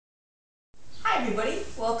everybody,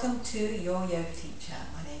 welcome to your yoga teacher.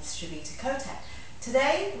 My name is Shavita Kotak.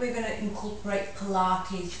 Today we're going to incorporate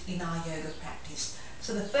Pilates in our yoga practice.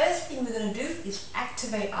 So the first thing we're going to do is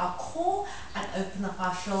activate our core and open up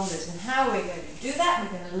our shoulders. And how we're going to do that,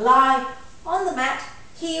 we're going to lie on the mat,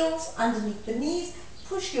 heels underneath the knees,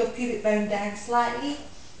 push your pubic bone down slightly,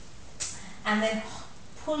 and then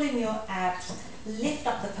pull in your abs, lift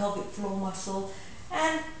up the pelvic floor muscle,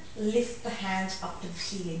 and lift the hands up to the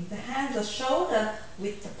ceiling. The hands are shoulder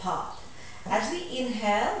width apart. As we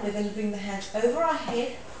inhale, we're going to bring the hands over our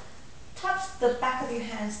head, touch the back of your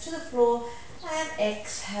hands to the floor, and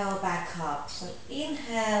exhale back up. So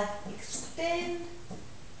inhale, extend,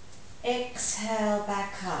 exhale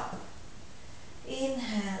back up.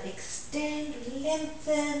 Inhale, extend,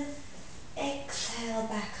 lengthen, exhale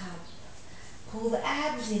back up. Pull the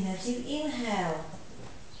abs in as you inhale.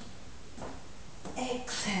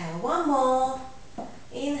 Exhale. One more.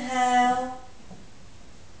 Inhale.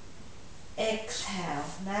 Exhale.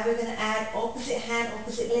 Now we're going to add opposite hand,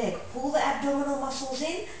 opposite leg. Pull the abdominal muscles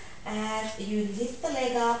in as you lift the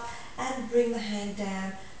leg up and bring the hand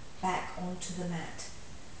down back onto the mat.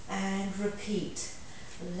 And repeat.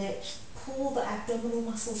 Let's pull the abdominal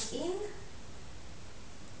muscles in.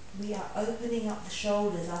 We are opening up the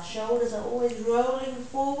shoulders. Our shoulders are always rolling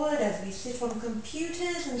forward as we sit on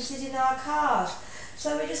computers and sit in our cars.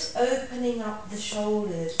 So we're just opening up the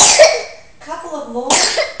shoulders. Couple of more.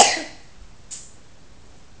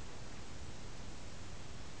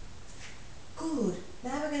 Good.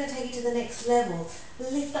 Now we're going to take it to the next level.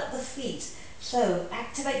 Lift up the feet. So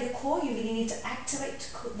activate your core. You really need to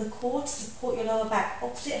activate the core to support your lower back.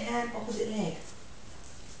 Opposite hand, opposite leg.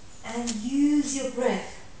 And use your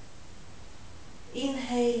breath.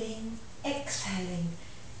 Inhaling, exhaling.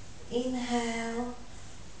 Inhale,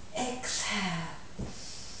 exhale.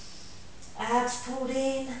 Abs pulled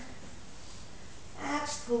in,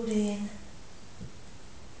 abs pulled in,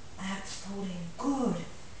 abs pulled in. Good.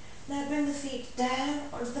 Now bring the feet down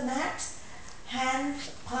onto the mat.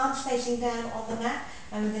 Hands, palms facing down on the mat.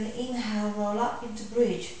 And we're going to inhale, roll up into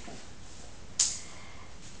bridge.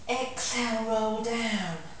 Exhale, roll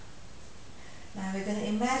down. Now we're going to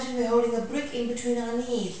imagine we're holding a brick in between our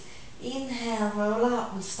knees. Inhale, roll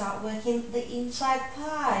up. We start working the inside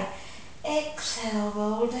thigh. Exhale,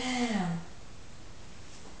 roll down.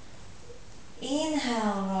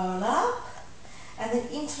 Inhale, roll up. And then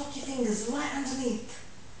interlock your fingers right underneath.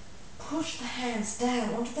 Push the hands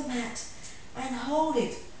down onto the mat and hold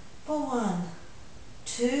it for 1,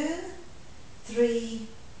 2, 3,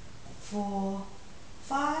 4,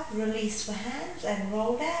 5. Release the hands and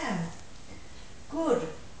roll down. Good.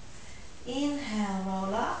 Inhale,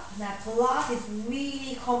 roll up. Now Pilates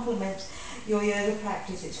really complements your yoga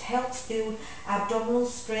practice. It helps build abdominal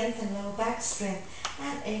strength and lower back strength.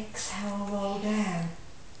 And exhale, roll down.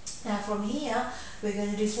 Now from here, we're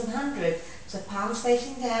going to do some hundreds. So palms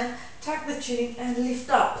facing down, tuck the chin and lift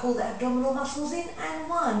up. Pull the abdominal muscles in and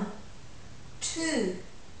 1, 2,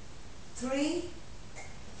 3,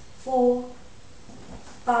 4,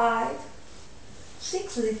 5,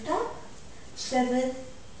 6. Lift up. 7,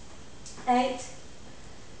 8,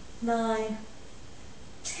 9,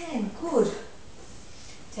 10. Good.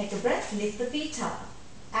 Take a breath, lift the feet up.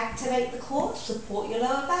 Activate the core, support your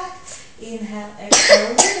lower back. Inhale,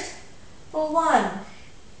 exhale, lift. For 1,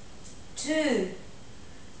 2,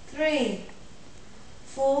 3,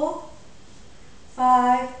 4,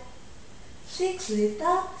 5, 6. Lift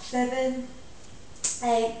up. 7,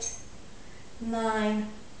 8, 9,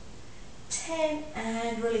 10.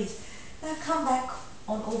 And release. Now come back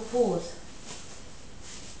on all fours.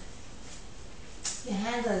 Your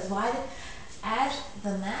hands are as wide as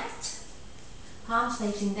the mat. Palms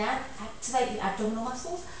facing down. Activate your abdominal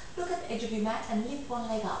muscles. Look at the edge of your mat and lift one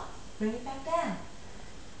leg up. Bring it back down.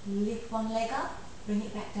 Lift one leg up. Bring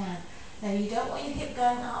it back down. Now you don't want your hip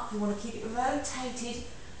going up. You want to keep it rotated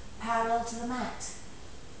parallel to the mat.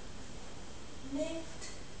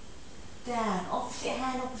 Lift. Down. Opposite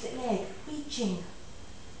hand, opposite leg. Reaching.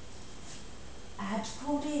 Abs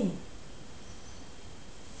pulled in.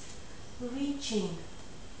 Reaching.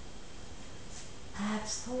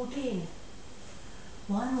 Abs pulled in.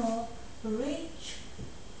 One more. Reach.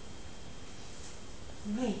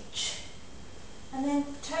 Reach. And then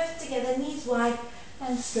toes together, knees wide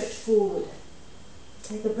and stretch forward.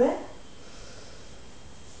 Take a breath.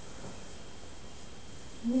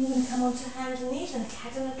 And then you're going to come onto hands and knees and a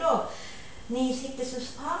cat and a dog. Knees hip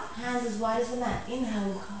distance apart, hands as wide as the mat. Inhale,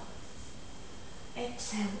 look up.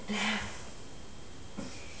 Exhale, down.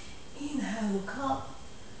 Inhale, look up.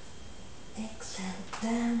 Exhale,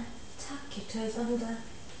 down. Tuck your toes under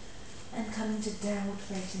and come into downward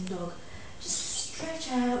facing dog. Just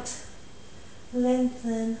Stretch out,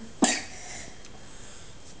 lengthen,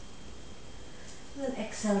 then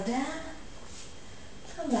exhale down,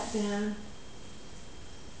 come back down,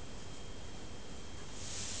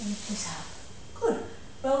 and lift this up. Good.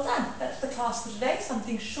 Well done. That's the class for today.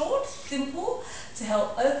 Something short, simple, to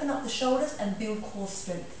help open up the shoulders and build core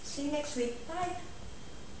strength. See you next week. Bye.